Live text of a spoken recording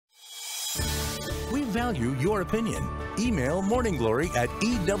value your opinion. Email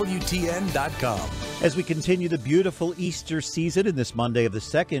morningglory@EWTN.com. As we continue the beautiful Easter season in this Monday of the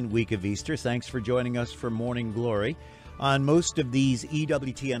second week of Easter, thanks for joining us for Morning Glory. On most of these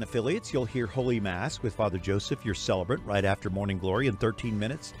EWTN affiliates, you'll hear Holy Mass with Father Joseph, your celebrant, right after Morning Glory in 13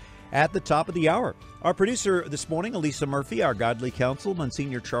 minutes at the top of the hour. Our producer this morning, Elisa Murphy, our godly counsel,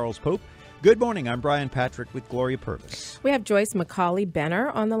 Monsignor Charles Pope. Good morning. I'm Brian Patrick with Gloria Purvis. We have Joyce McCauley-Benner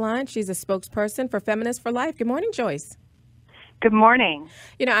on the line. She's a spokesperson for Feminists for Life. Good morning, Joyce. Good morning.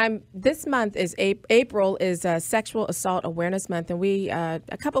 You know, this month is April is Sexual Assault Awareness Month, and we a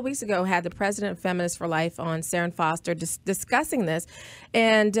couple of weeks ago had the president of Feminists for Life on, Saren Foster, discussing this,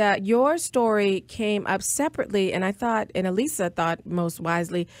 and your story came up separately, and I thought, and Elisa thought most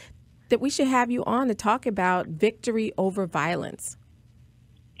wisely, that we should have you on to talk about victory over violence.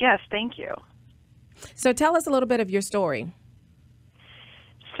 Yes, thank you. So tell us a little bit of your story.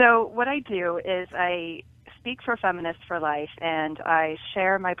 So what I do is I speak for Feminists for Life, and I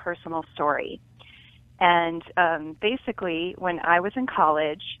share my personal story. And basically, when I was in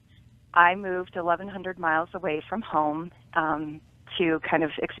college, I moved 1,100 miles away from home to kind of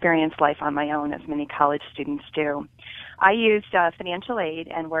experience life on my own, as many college students do. I used financial aid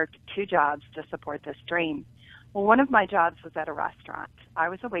and worked 2 jobs to support this dream. Well, one of my jobs was at a restaurant. I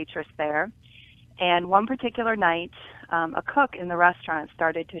was a waitress there. And one particular night, a cook in the restaurant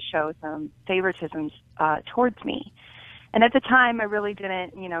started to show some favoritism towards me. And at the time, I really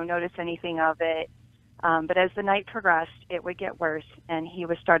didn't, notice anything of it. But as the night progressed, it would get worse, and he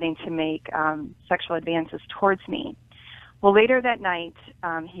was starting to make sexual advances towards me. Well, later that night,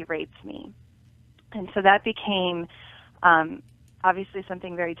 he raped me. And so that became obviously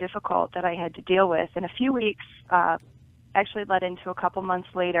something very difficult that I had to deal with. In a few weeks, actually led into a couple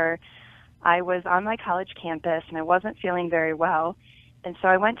months later, I was on my college campus, and I wasn't feeling very well. And so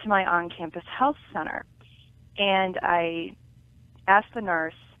I went to my on-campus health center, and I asked the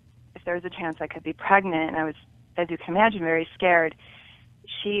nurse if there was a chance I could be pregnant. And I was, as you can imagine, very scared.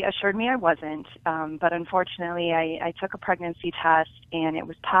 She assured me I wasn't, but unfortunately I took a pregnancy test, and it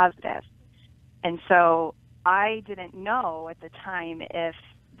was positive. And so I didn't know at the time if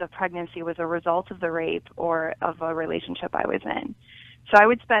the pregnancy was a result of the rape or of a relationship I was in. So I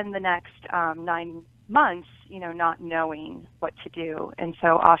would spend the next 9 months, not knowing what to do. And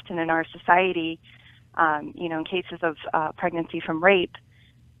so often in our society, in cases of pregnancy from rape,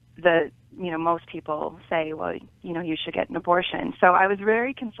 most people say, well, you should get an abortion. So I was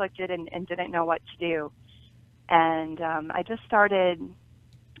very conflicted and didn't know what to do. And I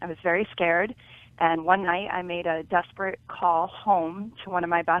was very scared. And one night I made a desperate call home to one of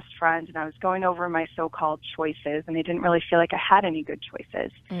my best friends, and I was going over my so-called choices, and I didn't really feel like I had any good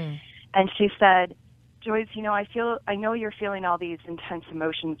choices. And she said, Joyce, I know you're feeling all these intense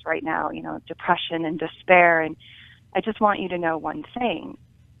emotions right now, depression and despair, and I just want you to know one thing,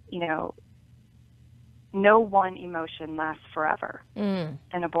 no one emotion lasts forever.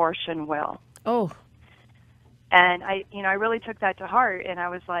 An abortion will. Oh. And I really took that to heart, and I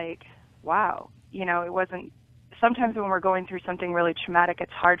was like, wow. It wasn't, sometimes when we're going through something really traumatic,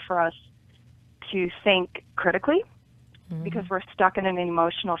 it's hard for us to think critically because we're stuck in an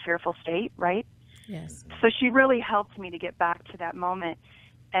emotional, fearful state, right? Yes. So she really helped me to get back to that moment.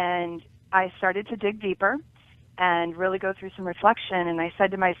 And I started to dig deeper and really go through some reflection. And I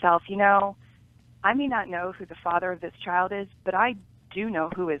said to myself, I may not know who the father of this child is, but I do know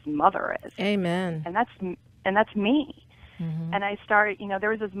who his mother is. Amen. And that's me. And I started, there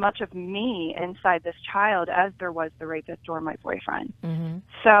was as much of me inside this child as there was the rapist or my boyfriend.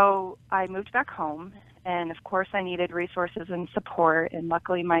 So I moved back home, and of course I needed resources and support, and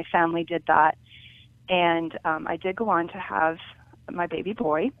luckily my family did that. And I did go on to have my baby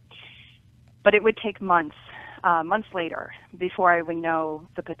boy, but it would take months later before I would know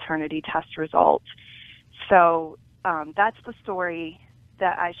the paternity test result. So that's the story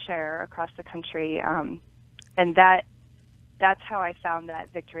that I share across the country, and that's how I found that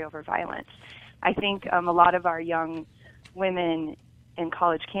victory over violence. I think a lot of our young women in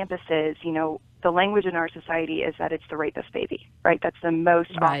college campuses, the language in our society is that it's the rapist baby, right? That's the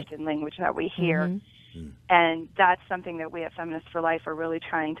most often language that we hear. And that's something that we at Feminists for Life are really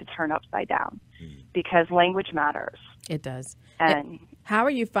trying to turn upside down because language matters. It does. And how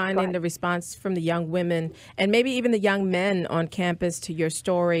are you finding the response from the young women and maybe even the young men on campus to your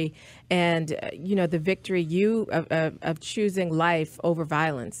story and, the victory of choosing life over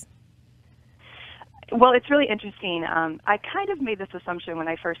violence? Well, it's really interesting. I kind of made this assumption when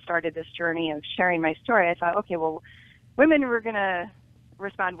I first started this journey of sharing my story. I thought, okay, well, women were going to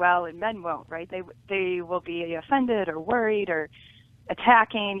respond well and men won't, right? They will be offended or worried or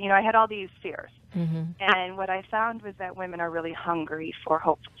attacking. You know, I had all these fears. And what I found was that women are really hungry for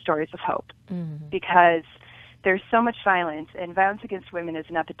hope, stories of hope, because there's so much violence, and violence against women is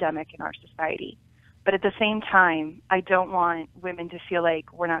an epidemic in our society. But at the same time, I don't want women to feel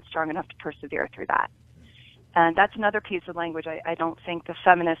like we're not strong enough to persevere through that. And that's another piece of language I don't think the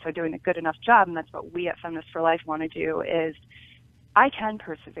feminists are doing a good enough job, and that's what we at Feminists for Life want to do, is I can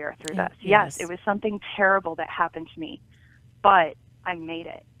persevere through this. Yes, it was something terrible that happened to me, but I made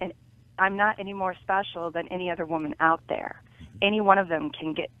it. And I'm not any more special than any other woman out there. Any one of them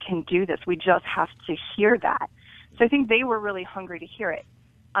can do this. We just have to hear that. So I think they were really hungry to hear it.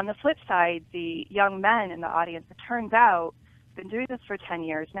 On the flip side, the young men in the audience, it turns out, been doing this for 10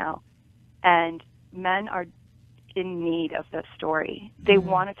 years now, and men are in need of this story. They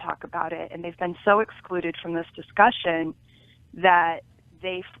want to talk about it, and they've been so excluded from this discussion that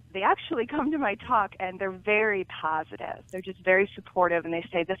they actually come to my talk, and they're very positive. They're just very supportive, and they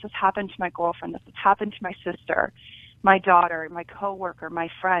say, this has happened to my girlfriend, this has happened to my sister, my daughter, my coworker, my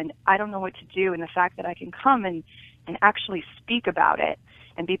friend. I don't know what to do, and the fact that I can come and actually speak about it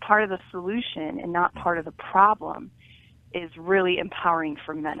and be part of the solution and not part of the problem is really empowering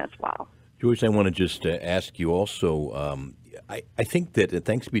for men as well. Joyce, I want to just ask you also, I think that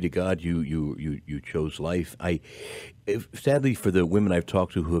thanks be to God you chose life. Sadly, for the women I've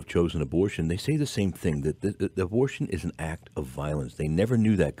talked to who have chosen abortion, they say the same thing, that the abortion is an act of violence. They never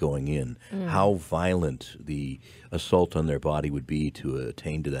knew that going in, how violent the assault on their body would be to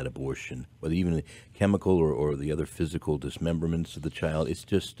attain to that abortion, whether even chemical or the other physical dismemberments of the child. It's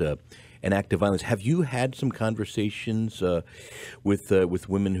just an act of violence. Have you had some conversations with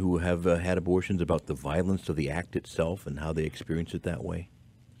women who have had abortions about the violence of the act itself and how they experience it that way?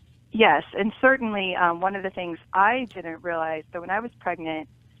 Yes, and certainly one of the things I didn't realize, so when I was pregnant,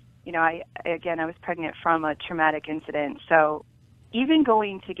 you know, I was pregnant from a traumatic incident. So even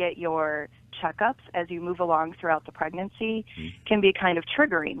going to get your checkups as you move along throughout the pregnancy can be kind of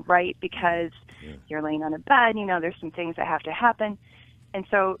triggering, right? Because you're laying on a bed, you know, there's some things that have to happen. And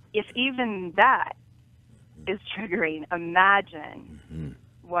so if even that is triggering, imagine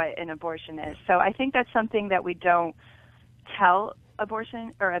what an abortion is. So I think that's something that we don't tell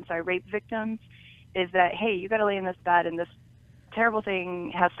rape victims, is that, hey, you got to lay in this bed and this terrible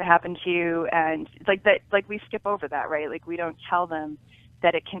thing has to happen to you. And it's like that, like we skip over that, right? Like we don't tell them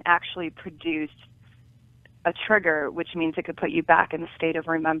that it can actually produce a trigger, which means it could put you back in the state of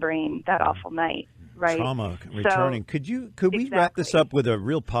remembering that awful night. Right. Trauma returning. So, could we wrap this up with a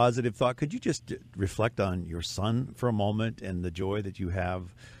real positive thought? Could you just reflect on your son for a moment and the joy that you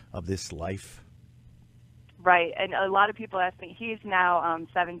have of this life? Right. And a lot of people ask me, he's now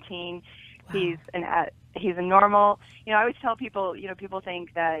 17. Wow. He's a normal, you know, I always tell people, you know, people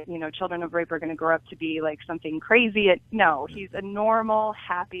think that, you know, children of rape are going to grow up to be like something crazy. No, he's a normal,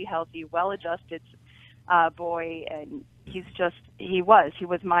 happy, healthy, well-adjusted boy, and he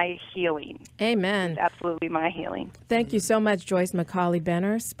was my healing. Amen. He's absolutely my healing. Thank you so much, Joyce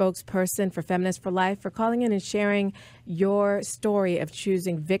McCauley-Benner, spokesperson for Feminists for Life, for calling in and sharing your story of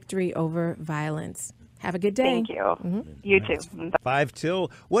choosing victory over violence. Have a good day. Thank you. You too. 5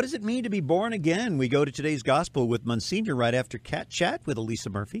 till. What does it mean to be born again? We go to today's gospel with Monsignor right after Cat Chat with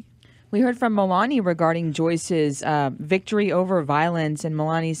Elisa Murphy. We heard from Melanie regarding Joyce's victory over violence, and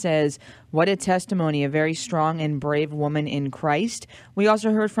Melanie says, what a testimony, a very strong and brave woman in Christ. We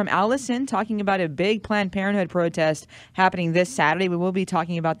also heard from Allison talking about a big Planned Parenthood protest happening this Saturday. We will be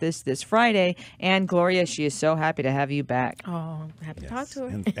talking about this Friday. And Gloria, she is so happy to have you back. Oh, happy to talk to her.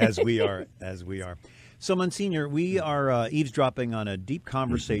 And as we are. So, Monsignor, we are eavesdropping on a deep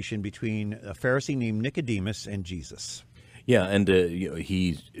conversation between a Pharisee named Nicodemus and Jesus. Yeah, and you know,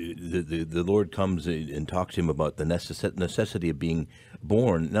 the Lord comes and talks to him about the necessity of being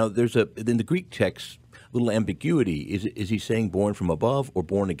born. Now, there's in the Greek text, little ambiguity. Is he saying born from above or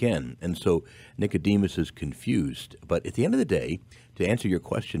born again? And so Nicodemus is confused. But at the end of the day, to answer your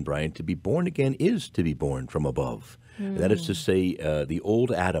question, Brian, to be born again is to be born from above. That is to say, the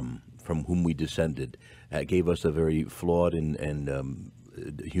old Adam from whom we descended gave us a very flawed and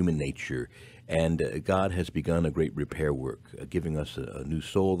human nature. And God has begun a great repair work, giving us a new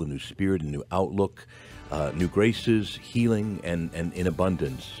soul, a new spirit, a new outlook, new graces, healing, and in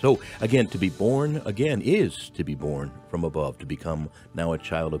abundance. So, again, to be born again is to be born from above, to become now a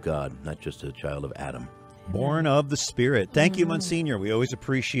child of God, not just a child of Adam. Born of the Spirit. Thank you, Monsignor. We always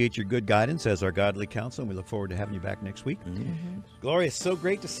appreciate your good guidance as our godly counsel, and we look forward to having you back next week. Gloria, it's so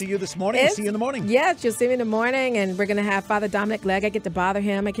great to see you this morning. We'll see you in the morning. Yes, you'll see me in the morning, and we're going to have Father Dominic Legg. I get to bother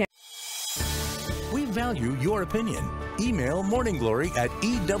him. I can't. We value your opinion. Email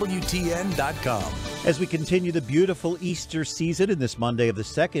morningglory@EWTN.com. As we continue the beautiful Easter season in this Monday of the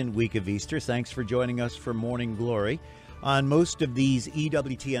second week of Easter, thanks for joining us for Morning Glory. On most of these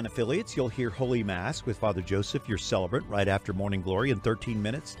EWTN affiliates, you'll hear Holy Mass with Father Joseph, your celebrant, right after Morning Glory in 13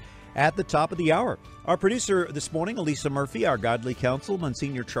 minutes at the top of the hour. Our producer this morning, Elisa Murphy, our godly counsel,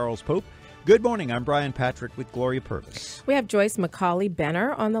 Monsignor Charles Pope. Good morning. I'm Brian Patrick with Gloria Purvis. We have Joyce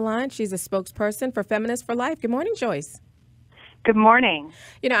McCauley-Benner on the line. She's a spokesperson for Feminists for Life. Good morning, Joyce. Good morning.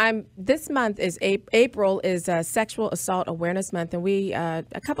 You know, this month is April is Sexual Assault Awareness Month, and we a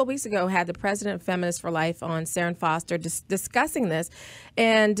couple of weeks ago had the president of Feminists for Life on, Sharon Foster, discussing this,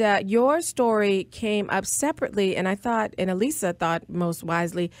 and your story came up separately, and I thought, and Elisa thought most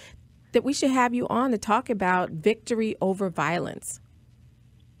wisely, that we should have you on to talk about victory over violence.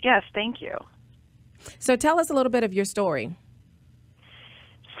 Yes, thank you. So tell us a little bit of your story.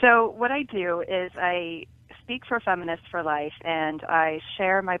 So what I do is I speak for Feminists for Life, and I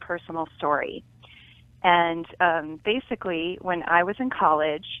share my personal story. And basically, when I was in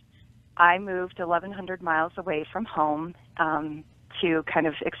college, I moved 1,100 miles away from home to kind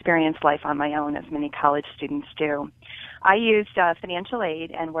of experience life on my own, as many college students do. I used financial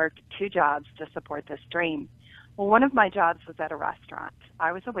aid and worked 2 jobs to support this dream. Well, one of my jobs was at a restaurant.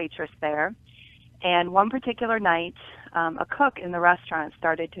 I was a waitress there, and one particular night, a cook in the restaurant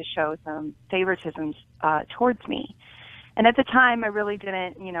started to show some favoritism towards me. And at the time, I really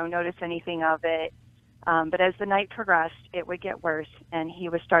didn't, notice anything of it. But as the night progressed, it would get worse, and he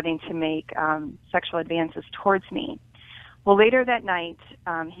was starting to make sexual advances towards me. Well, later that night,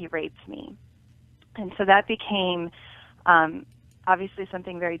 he raped me. And so that became obviously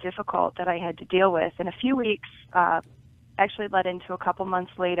something very difficult that I had to deal with. And a few weeks actually led into a couple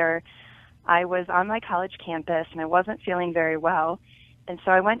months later. I was on my college campus, and I wasn't feeling very well. And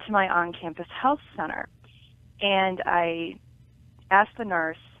so I went to my on-campus health center, and I asked the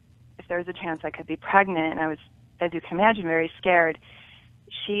nurse if there was a chance I could be pregnant. And I was, as you can imagine, very scared.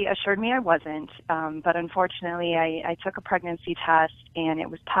 She assured me I wasn't, but unfortunately I took a pregnancy test, and it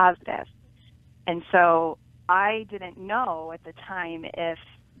was positive. And so I didn't know at the time if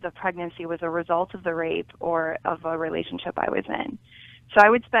the pregnancy was a result of the rape or of a relationship I was in. So I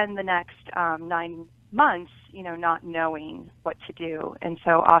would spend the next 9 months, not knowing what to do. And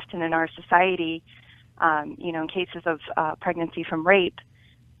so often in our society, in cases of pregnancy from rape,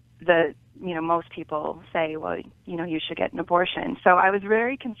 most people say, well, you should get an abortion. So I was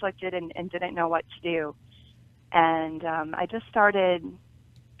very conflicted and didn't know what to do. And I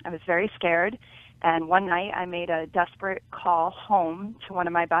was very scared. And one night I made a desperate call home to one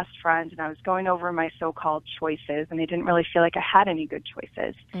of my best friends, and I was going over my so-called choices, and I didn't really feel like I had any good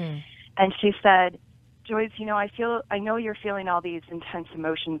choices. And she said, Joyce, I know you're feeling all these intense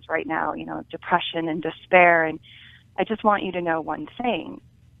emotions right now, depression and despair, and I just want you to know one thing,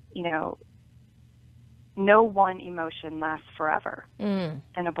 no one emotion lasts forever. An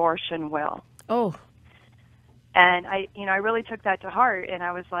abortion will. Oh. And I really took that to heart, and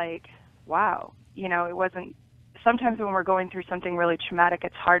I was like, wow. It wasn't, sometimes when we're going through something really traumatic,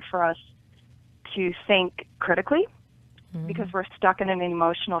 it's hard for us to think critically because we're stuck in an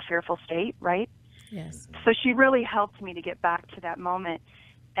emotional, fearful state, right? Yes. So she really helped me to get back to that moment.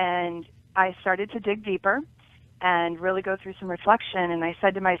 And I started to dig deeper and really go through some reflection. And I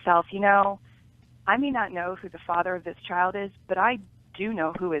said to myself, I may not know who the father of this child is, but I do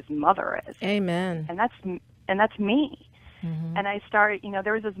know who his mother is. Amen. And that's me. And I started,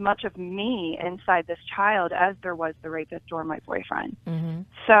 there was as much of me inside this child as there was the rapist or my boyfriend.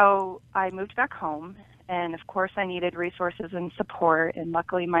 So I moved back home, and of course I needed resources and support, and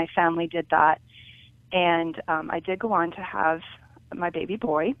luckily my family did that. And I did go on to have my baby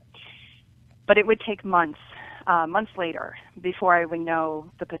boy, but it would take months later before I would know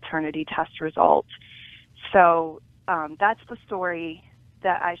the paternity test result. So that's the story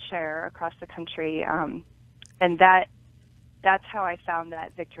that I share across the country, and that's how I found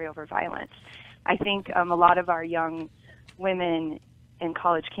that victory over violence. I think a lot of our young women in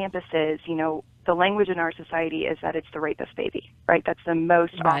college campuses, the language in our society is that it's the rapist baby, right? That's the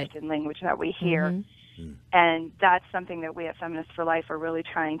most often language that we hear. And that's something that we at Feminists for Life are really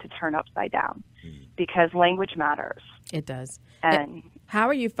trying to turn upside down because language matters. It does. And how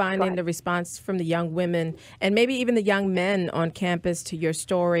are you finding the response from the young women and maybe even the young men on campus to your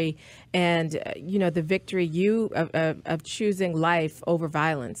story and, the victory of choosing life over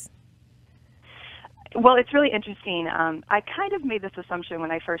violence? Well, it's really interesting. I kind of made this assumption when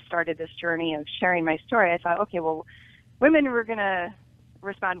I first started this journey of sharing my story. I thought, okay, well, women were going to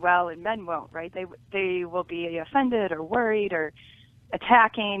respond well and men won't, right? They will be offended or worried or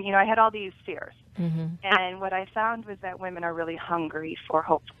attacking. I had all these fears. And what I found was that women are really hungry for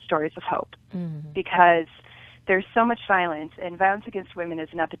hope, stories of hope, because there's so much violence, and violence against women is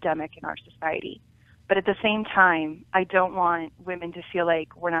an epidemic in our society. But at the same time, I don't want women to feel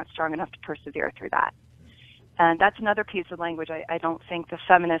like we're not strong enough to persevere through that. And that's another piece of language I don't think the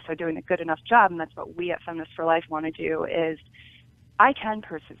feminists are doing a good enough job, and that's what we at Feminists for Life want to do, is I can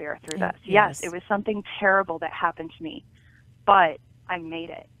persevere through this. Yes, it was something terrible that happened to me, but I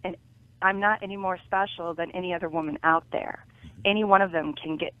made it. And I'm not any more special than any other woman out there. Any one of them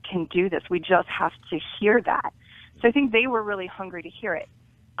can do this. We just have to hear that. So I think they were really hungry to hear it.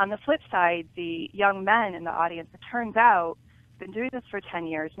 On the flip side, the young men in the audience, it turns out, been doing this for 10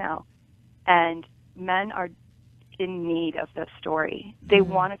 years now, and men are in need of this story. They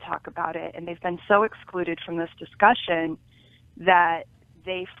want to talk about it, and they've been so excluded from this discussion that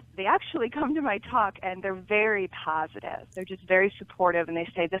they actually come to my talk, and they're very positive. They're just very supportive, and they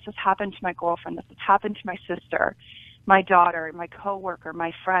say, this has happened to my girlfriend, this has happened to my sister, my daughter, my coworker,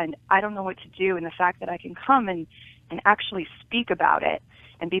 my friend. I don't know what to do, and the fact that I can come and actually speak about it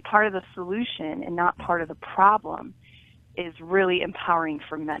and be part of the solution and not part of the problem is really empowering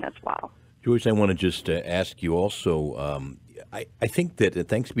for men as well. Joyce, I want to just ask you also. I think that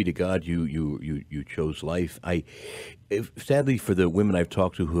thanks be to God, you chose life. Sadly, for the women I've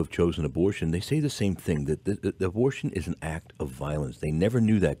talked to who have chosen abortion, they say the same thing, that the abortion is an act of violence. They never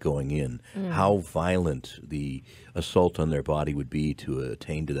knew that going in, how violent the assault on their body would be to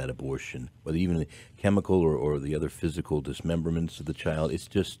attain to that abortion, whether even chemical or the other physical dismemberments of the child. It's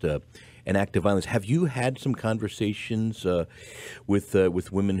just an act of violence. Have you had some conversations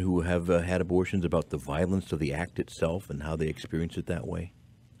with women who have had abortions about the violence of the act itself and how they experience it that way?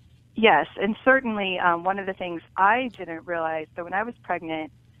 Yes, and certainly one of the things I didn't realize, so when I was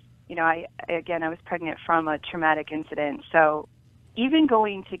pregnant, I was pregnant from a traumatic incident. So even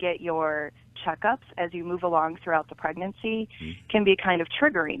going to get your checkups as you move along throughout the pregnancy can be kind of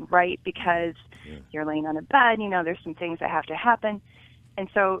triggering, right? Because you're laying on a bed, there's some things that have to happen. And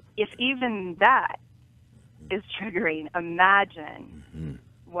so if even that is triggering, imagine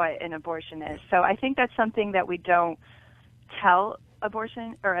what an abortion is. So I think that's something that we don't tell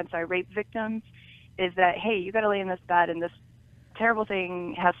rape victims, is that, hey, you got to lay in this bed and this terrible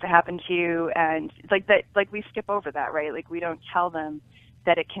thing has to happen to you. And we skip over that, right? Like, we don't tell them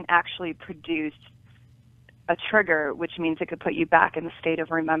that it can actually produce a trigger, which means it could put you back in the state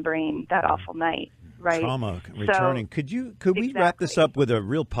of remembering that awful night. Right. Trauma returning. So, could we wrap this up with a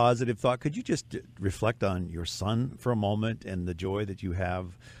real positive thought? Could you just reflect on your son for a moment and the joy that you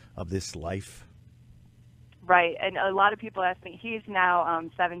have of this life? Right. And a lot of people ask me, he's now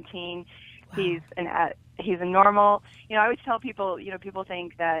 17. Wow. He's a normal, I always tell people, people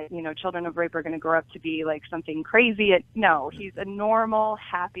think that, children of rape are going to grow up to be like something crazy. No, he's a normal,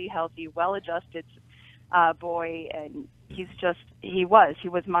 happy, healthy, well-adjusted boy, and he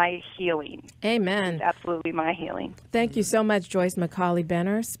was my healing. Amen. He's absolutely my healing. Thank you so much, Joyce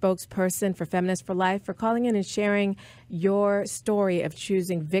McCauley-Benner, spokesperson for Feminists for Life, for calling in and sharing your story of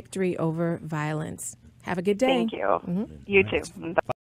choosing victory over violence. Have a good day. Thank you. You too. Bye.